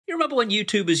remember when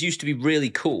YouTubers used to be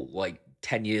really cool, like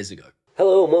 10 years ago.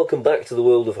 Hello and welcome back to the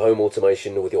world of home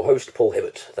automation with your host Paul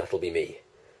Hibbert. That'll be me.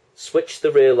 Switch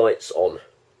the rear lights on.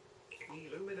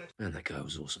 Man, that guy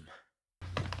was awesome.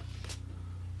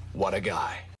 What a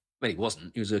guy. I mean, he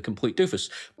wasn't. He was a complete doofus.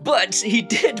 But he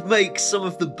did make some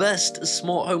of the best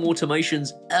smart home automations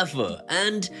ever.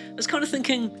 And I was kind of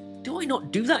thinking, do I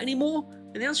not do that anymore?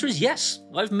 And the answer is yes.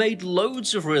 I've made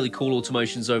loads of really cool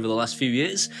automations over the last few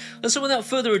years. And so without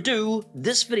further ado,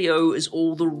 this video is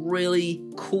all the really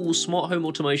cool smart home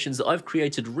automations that I've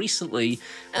created recently.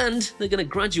 And they're going to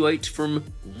graduate from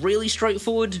really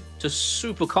straightforward to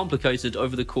super complicated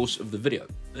over the course of the video.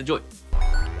 Enjoy.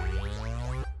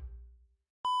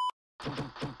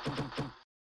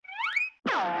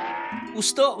 We'll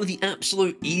start with the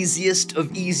absolute easiest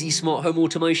of easy smart home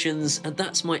automations, and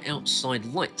that's my outside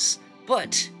lights.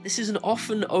 But this is an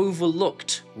often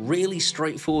overlooked, really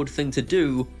straightforward thing to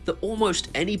do that almost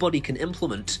anybody can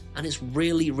implement, and it's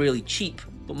really, really cheap.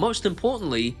 But most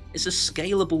importantly, it's a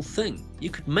scalable thing. You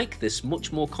could make this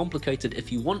much more complicated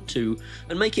if you want to,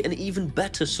 and make it an even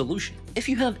better solution. If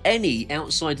you have any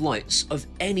outside lights of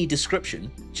any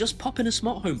description, just pop in a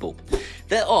smart home bulb.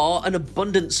 There are an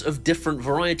abundance of different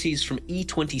varieties from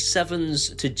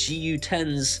E27s to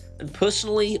GU10s, and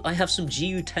personally, I have some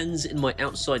GU10s in my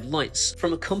outside lights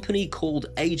from a company called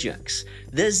AJAX.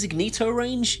 Their Zignito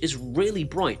range is really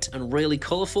bright and really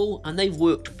colourful, and they've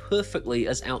worked perfectly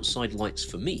as outside lights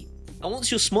for me. And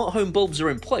once your smart home bulbs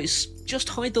are in place, just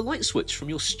hide the light switch from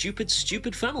your stupid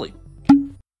family.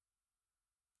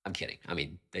 I'm kidding. I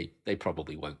mean, they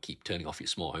probably won't keep turning off your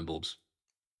smart home bulbs.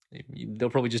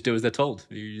 They'll probably just do as they're told.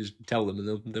 You just tell them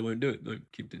and they won't do it. They'll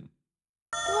keep doing it.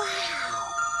 Wow!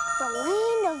 The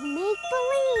land of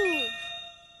make-believe!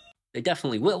 They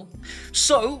definitely will.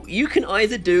 So, you can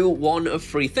either do one of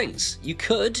three things. You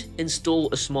could install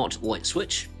a smart light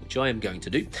switch, which I am going to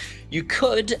do. You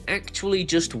could actually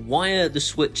just wire the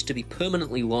switch to be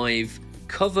permanently live,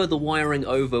 cover the wiring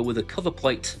over with a cover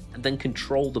plate, and then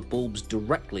control the bulbs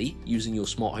directly using your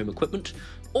smart home equipment.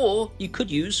 Or you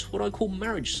could use what I call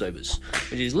marriage savers,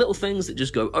 which is little things that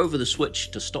just go over the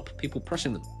switch to stop people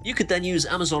pressing them. You could then use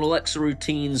Amazon Alexa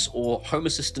routines or Home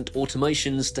Assistant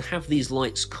automations to have these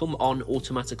lights come on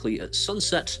automatically at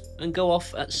sunset and go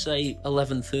off at, say,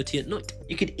 11:30 at night.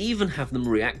 You could even have them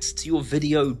react to your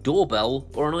video doorbell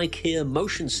or an IKEA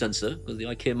motion sensor, because the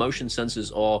IKEA motion sensors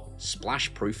are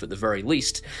splash-proof at the very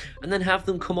least, and then have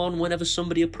them come on whenever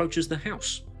somebody approaches the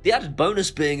house. The added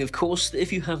bonus being, of course, that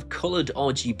if you have coloured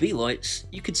RGB lights,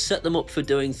 you could set them up for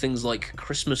doing things like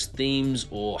Christmas themes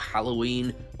or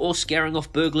Halloween, or scaring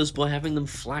off burglars by having them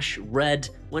flash red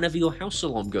whenever your house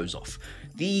alarm goes off.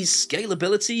 The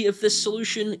scalability of this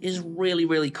solution is really,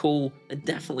 really cool, and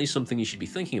definitely something you should be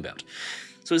thinking about.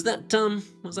 So was that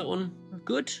one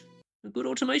good? A good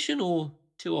automation, or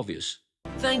too obvious?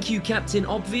 Thank you, Captain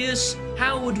Obvious.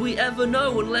 How would we ever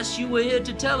know unless you were here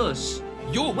to tell us?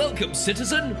 You're welcome,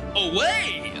 citizen.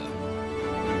 Away!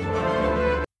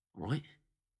 Right.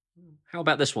 How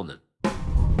about this one then?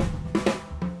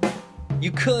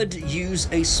 You could use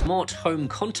a smart home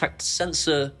contact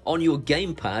sensor on your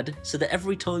gamepad so that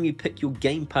every time you pick your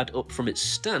gamepad up from its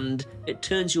stand, it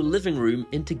turns your living room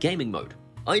into gaming mode.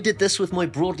 I did this with my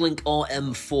BROADLINK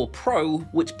RM4 Pro,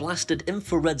 which blasted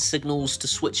infrared signals to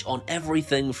switch on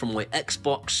everything from my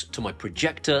Xbox to my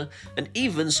projector, and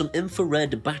even some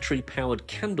infrared battery-powered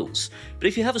candles. But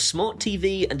if you have a smart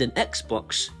TV and an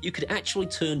Xbox, you could actually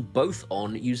turn both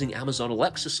on using Amazon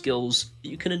Alexa skills that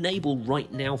you can enable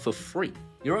right now for free.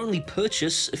 Your only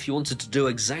purchase, if you wanted to do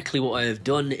exactly what I have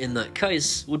done in that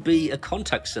case, would be a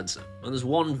contact sensor. And there's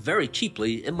one very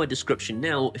cheaply in my description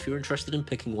now if you're interested in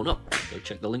picking one up. Go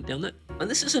check the link down there. And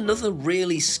this is another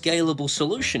really scalable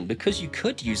solution because you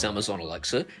could use Amazon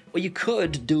Alexa, or you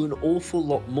could do an awful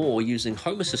lot more using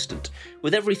Home Assistant,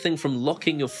 with everything from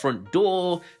locking your front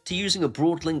door, to using a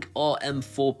BROADLINK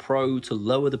RM4 Pro to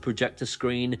lower the projector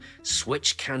screen,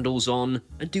 switch candles on,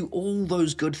 and do all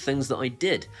those good things that I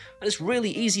did. And it's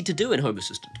really easy to do in Home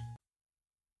Assistant.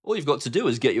 All you've got to do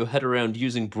is get your head around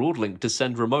using BROADLINK to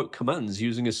send remote commands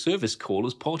using a service call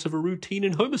as part of a routine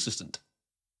in Home Assistant.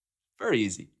 Very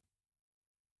easy.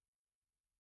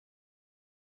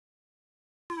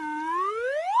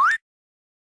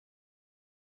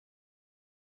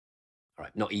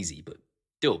 Alright, not easy, but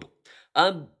doable.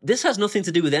 This has nothing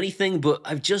to do with anything, but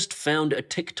I've just found a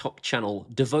TikTok channel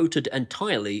devoted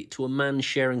entirely to a man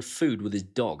sharing food with his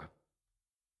dog.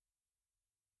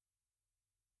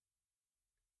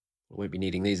 I won't be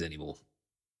needing these anymore.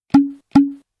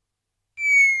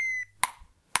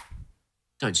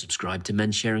 Don't subscribe to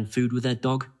men sharing food with their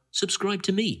dog. Subscribe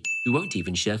to me, who won't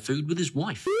even share food with his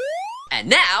wife. And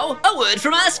now, a word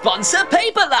from our sponsor,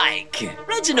 Paperlike.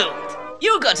 Reginald,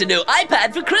 you got a new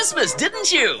iPad for Christmas,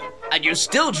 didn't you? And you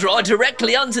still draw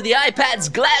directly onto the iPad's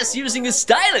glass using a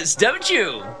stylus, don't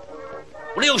you?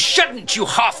 Well, you shouldn't, you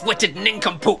half-witted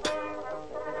nincompoop.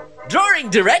 Drawing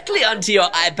directly onto your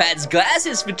iPad's glass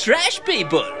is for trash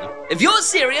people. If you're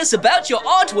serious about your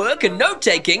artwork and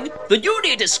note-taking, then you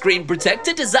need a screen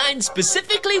protector designed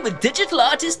specifically with digital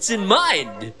artists in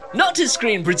mind. Not a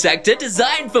screen protector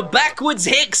designed for backwards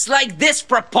hicks like this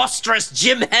preposterous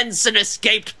Jim Henson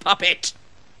escaped puppet.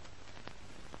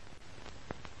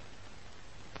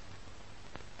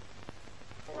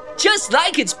 Just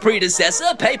like its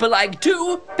predecessor, Paperlike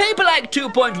 2, Paperlike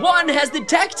 2.1 has the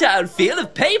tactile feel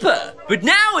of paper. But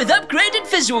now with upgraded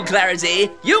visual clarity,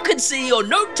 you can see your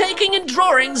note-taking and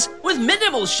drawings with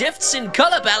minimal shifts in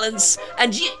color balance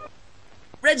and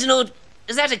Reginald,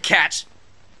 is that a cat?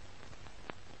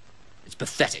 It's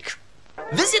pathetic.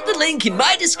 Visit the link in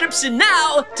my description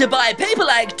now to buy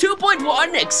Paperlike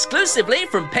 2.1 exclusively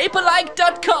from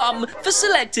paperlike.com for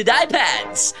selected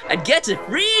iPads and get a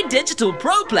free digital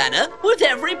pro planner with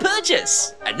every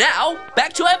purchase. And now,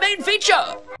 back to our main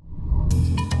feature.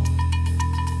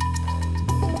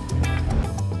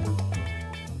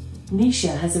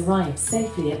 Nisha has arrived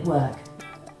safely at work.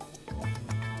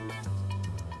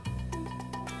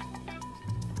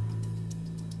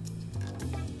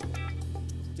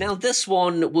 Now this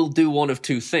one will do one of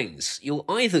two things. You'll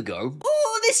either go,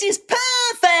 "Oh, this is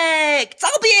perfect!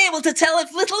 I'll be able to tell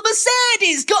if little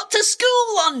Mercedes got to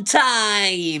school on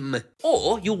time!"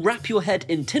 Or you'll wrap your head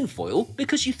in tinfoil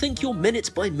because you think your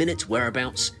minute-by-minute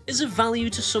whereabouts is of value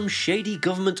to some shady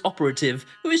government operative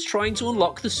who is trying to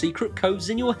unlock the secret codes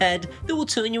in your head that will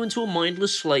turn you into a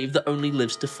mindless slave that only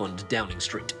lives to fund Downing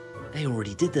Street. They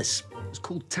already did this. It's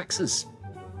called taxes.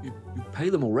 You pay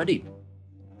them already,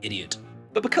 idiot.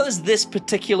 But because this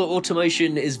particular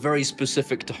automation is very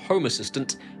specific to Home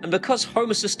Assistant, and because Home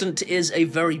Assistant is a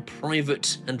very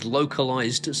private and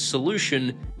localized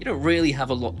solution, you don't really have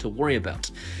a lot to worry about.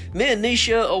 Me and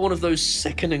Nisha are one of those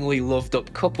sickeningly loved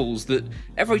up couples that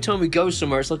every time we go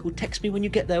somewhere, it's like, "Oh, text me when you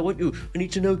get there, won't you? I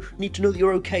need to know that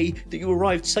you're okay, that you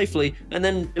arrived safely." And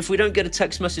then if we don't get a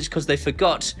text message because they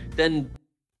forgot, then,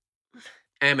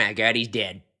 "Oh my God, he's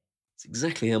dead." It's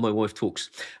exactly how my wife talks.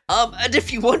 And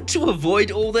if you want to avoid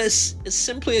all this, it's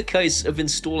simply a case of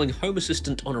installing Home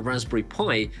Assistant on a Raspberry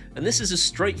Pi, and this is as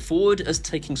straightforward as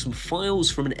taking some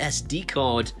files from an SD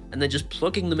card and then just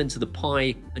plugging them into the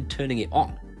Pi and turning it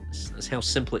on. That's how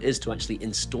simple it is to actually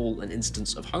install an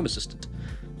instance of Home Assistant.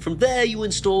 From there, you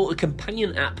install a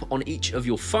companion app on each of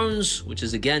your phones, which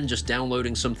is again just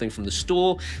downloading something from the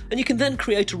store, and you can then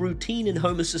create a routine in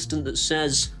Home Assistant that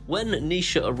says, "When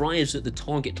Nisha arrives at the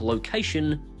target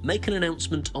location, make an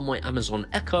announcement on my Amazon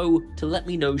Echo to let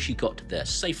me know she got there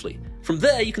safely." From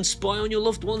there, you can spy on your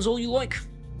loved ones all you like.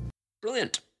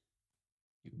 Brilliant.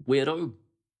 You weirdo.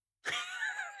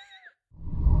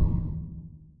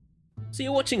 So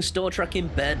you're watching Star Trek in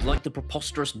bed like the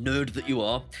preposterous nerd that you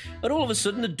are, and all of a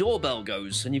sudden the doorbell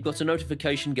goes and you've got a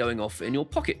notification going off in your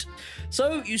pocket.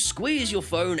 So you squeeze your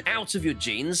phone out of your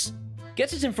jeans,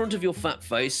 get it in front of your fat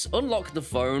face, unlock the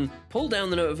phone, pull down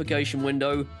the notification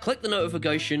window, click the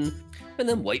notification, and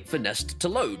then wait for Nest to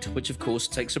load, which of course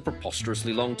takes a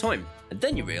preposterously long time. And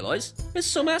then you realise there's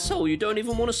some asshole you don't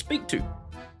even want to speak to.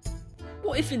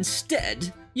 What if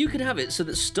instead you could have it so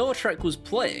that Star Trek was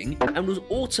playing and was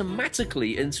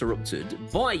automatically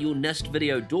interrupted by your Nest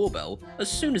Video doorbell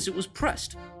as soon as it was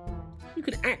pressed? You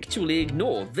could actually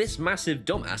ignore this massive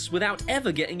dumbass without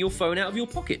ever getting your phone out of your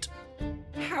pocket.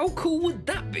 How cool would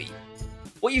that be?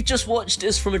 What you've just watched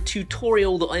is from a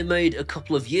tutorial that I made a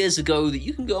couple of years ago that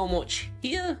you can go and watch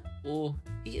here or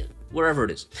here, wherever it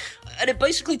is. And it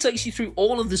basically takes you through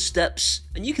all of the steps,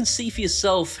 and you can see for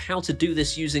yourself how to do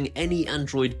this using any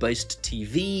Android-based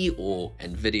TV or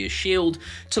Nvidia Shield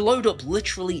to load up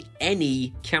literally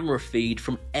any camera feed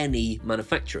from any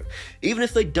manufacturer, even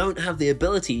if they don't have the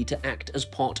ability to act as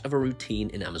part of a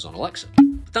routine in Amazon Alexa.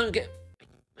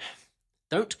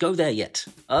 Don't go there yet.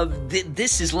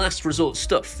 This is last resort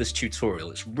stuff, this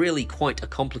tutorial. It's really quite a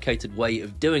complicated way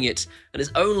of doing it, and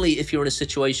it's only if you're in a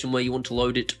situation where you want to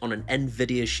load it on an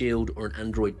Nvidia Shield or an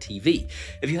Android TV.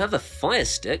 If you have a Fire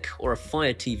Stick or a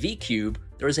Fire TV Cube,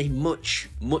 there is a much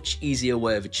easier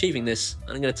way of achieving this,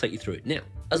 and I'm going to take you through it now.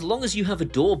 As long as you have a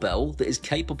doorbell that is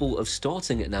capable of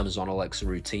starting an Amazon Alexa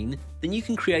routine, then you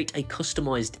can create a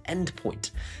customized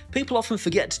endpoint. People often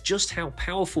forget just how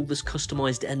powerful this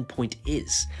customized endpoint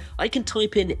is. I can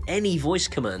type in any voice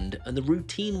command and the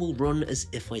routine will run as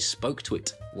if I spoke to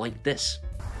it, like this.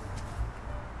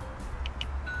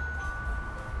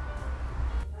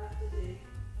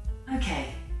 Okay,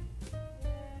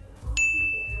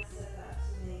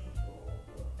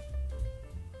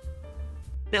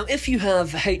 Now, if you have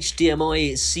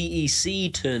HDMI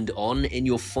CEC turned on in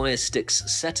your Fire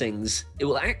Stick's settings, it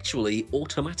will actually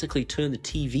automatically turn the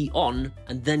TV on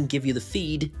and then give you the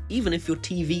feed, even if your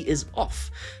TV is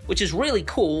off, which is really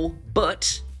cool.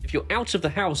 But if you're out of the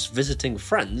house visiting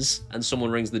friends and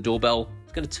someone rings the doorbell,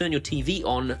 it's going to turn your TV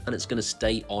on and it's going to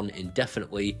stay on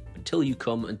indefinitely until you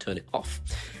come and turn it off.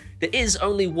 There is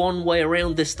only one way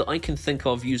around this that I can think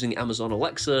of using Amazon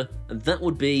Alexa, and that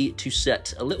would be to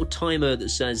set a little timer that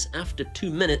says after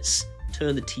 2 minutes,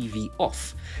 turn the TV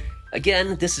off.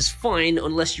 Again, this is fine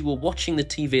unless you were watching the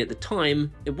TV at the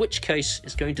time, in which case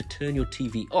it's going to turn your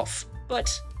TV off. But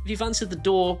if you've answered the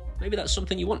door, maybe that's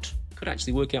something you want. Could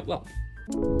actually work out well.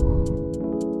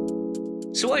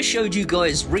 So I showed you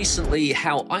guys recently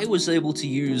how I was able to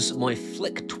use my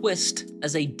FLIC twist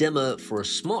as a dimmer for a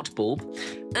smart bulb,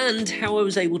 and how I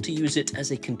was able to use it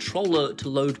as a controller to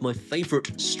load my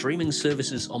favorite streaming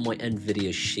services on my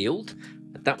NVIDIA Shield.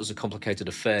 That was a complicated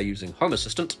affair using Home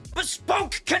Assistant.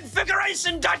 Bespoke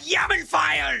configuration.yaml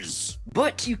files!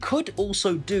 But you could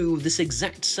also do this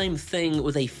exact same thing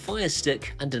with a Fire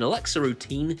Stick and an Alexa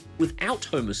routine without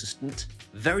Home Assistant,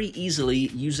 very easily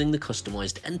using the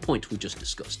customized endpoint we just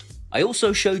discussed. I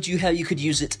also showed you how you could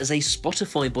use it as a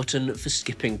Spotify button for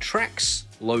skipping tracks,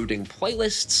 loading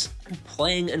playlists, and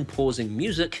playing and pausing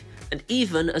music, and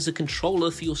even as a controller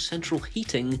for your central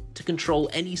heating to control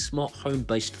any smart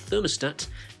home-based thermostat,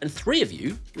 and 3 of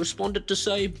you responded to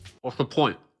say, "What's the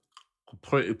point?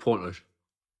 Completely pointless.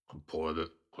 I'm bored of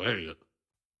it. I hate it."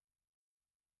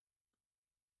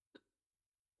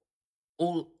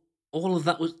 All of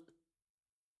that was...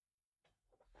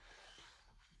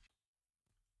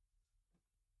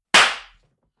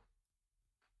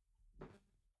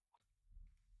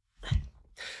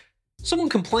 Someone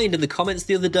complained in the comments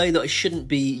the other day that I shouldn't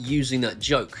be using that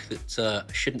joke, that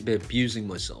I shouldn't be abusing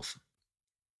myself.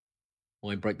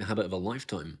 Why break the habit of a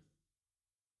lifetime?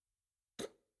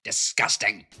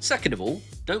 Disgusting. Second of all,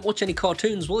 don't watch any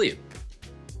cartoons, will you?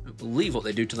 Don't believe what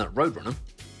they do to that Roadrunner.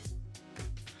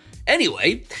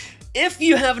 Anyway, if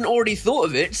you haven't already thought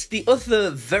of it, the other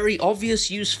very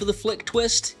obvious use for the FLIC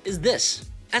twist is this.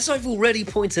 As I've already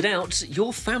pointed out,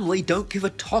 your family don't give a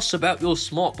toss about your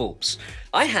smart bulbs.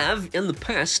 I have, in the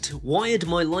past, wired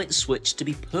my light switch to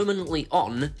be permanently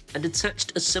on and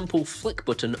attached a simple flick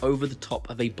button over the top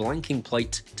of a blanking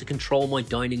plate to control my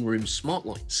dining room smart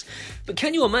lights. But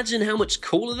can you imagine how much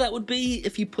cooler that would be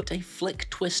if you put a flick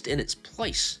twist in its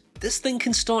place? This thing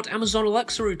can start Amazon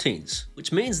Alexa routines,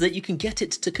 which means that you can get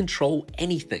it to control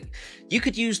anything. You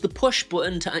could use the push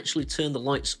button to actually turn the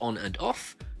lights on and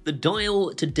off, the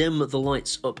dial to dim the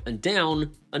lights up and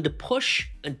down, and a push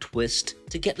and twist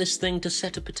to get this thing to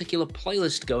set a particular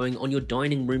playlist going on your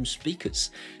dining room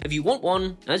speakers. If you want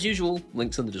one, as usual,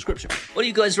 links in the description. What do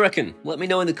you guys reckon? Let me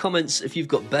know in the comments if you've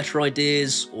got better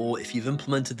ideas, or if you've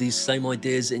implemented these same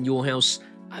ideas in your house.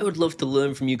 I would love to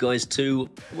learn from you guys too.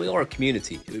 We are a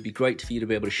community. It would be great for you to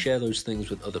be able to share those things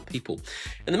with other people.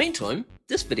 In the meantime,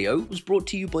 this video was brought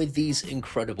to you by these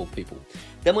incredible people.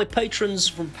 They're my patrons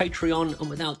from Patreon, and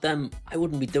without them, I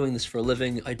wouldn't be doing this for a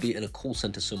living. I'd be in a call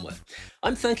center somewhere.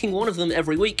 I'm thanking one of them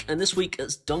every week, and this week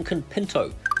it's Duncan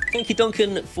Pinto. Thank you,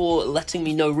 Duncan, for letting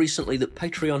me know recently that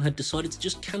Patreon had decided to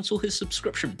just cancel his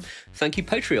subscription. Thank you,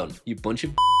 Patreon, you bunch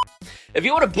of If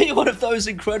you want to be one of those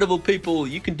incredible people,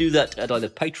 you can do that at either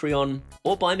Patreon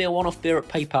or buy me a one-off beer at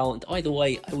PayPal, and either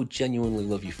way, I would genuinely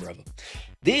love you forever.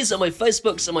 These are my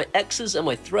Facebooks and my X's and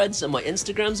my Threads and my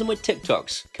Instagrams and my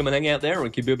TikToks. Come and hang out there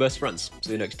and keep your best friends.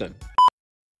 See you next time.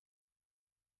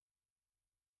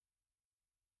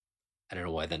 I don't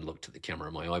know why I then looked at the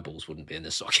camera. My eyeballs wouldn't be in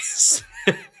the sockets.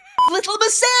 Little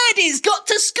Mercedes got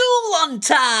to school on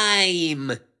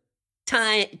time!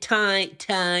 I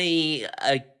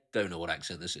don't know what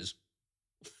accent this is.